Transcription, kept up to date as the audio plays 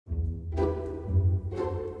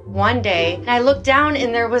One day, and I looked down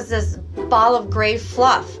and there was this ball of gray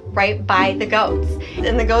fluff right by the goats.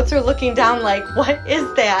 And the goats are looking down like, what is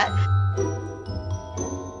that?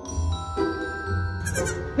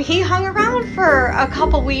 He hung around for a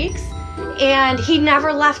couple weeks and he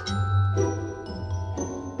never left.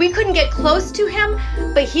 We couldn't get close to him,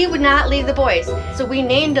 but he would not leave the boys. So we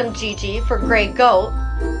named him Gigi for gray goat.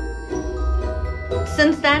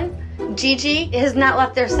 Since then, Gigi has not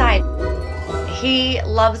left their side. He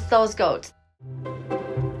loves those goats.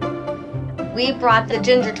 We brought the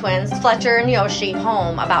ginger twins, Fletcher and Yoshi,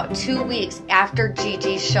 home about 2 weeks after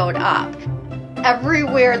Gigi showed up.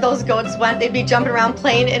 Everywhere those goats went, they'd be jumping around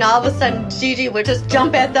playing, and all of a sudden Gigi would just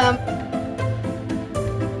jump at them.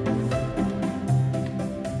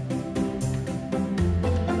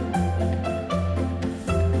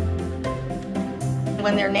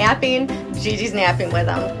 When they're napping, Gigi's napping with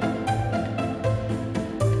them.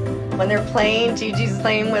 When they're playing, Gigi's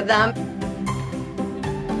playing with them.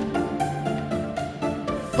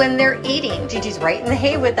 When they're eating, Gigi's right in the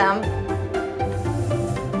hay with them.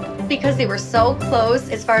 Because they were so close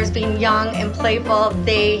as far as being young and playful,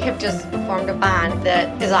 they have just formed a bond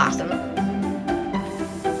that is awesome.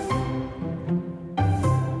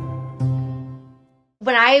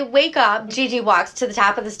 When I wake up, Gigi walks to the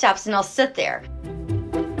top of the steps and I'll sit there.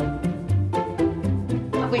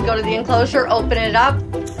 We go to the enclosure, open it up.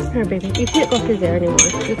 Here, baby, you can't go through there anymore.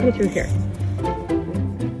 You come through here.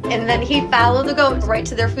 And then he'd follow the goats right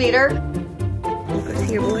to their feeder. Go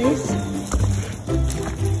see your boys.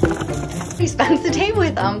 He spends the day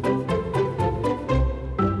with them.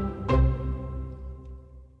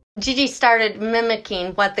 Gigi started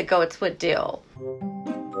mimicking what the goats would do.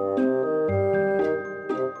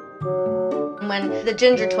 When the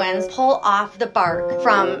ginger twins pull off the bark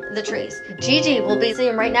from the trees, Gigi will be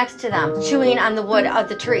sitting right next to them, chewing on the wood of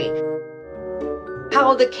the tree.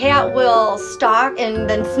 How the cat will stalk and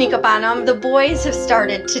then sneak up on them, the boys have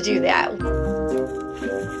started to do that.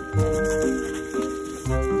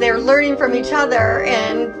 They're learning from each other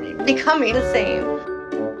and becoming the same.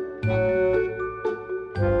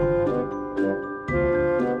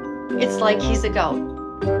 It's like he's a goat.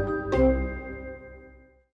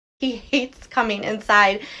 He hates coming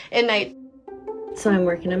inside at night. So I'm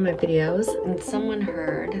working on my videos and someone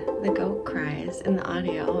heard the goat cries in the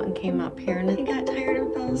audio and came up here and he got tired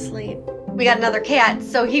and fell asleep. We got another cat,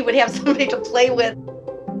 so he would have somebody to play with.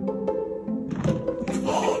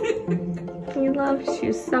 He loves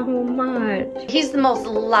you so much. He's the most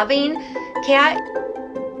loving cat.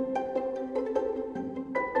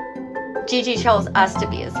 Gigi chose us to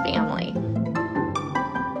be his family.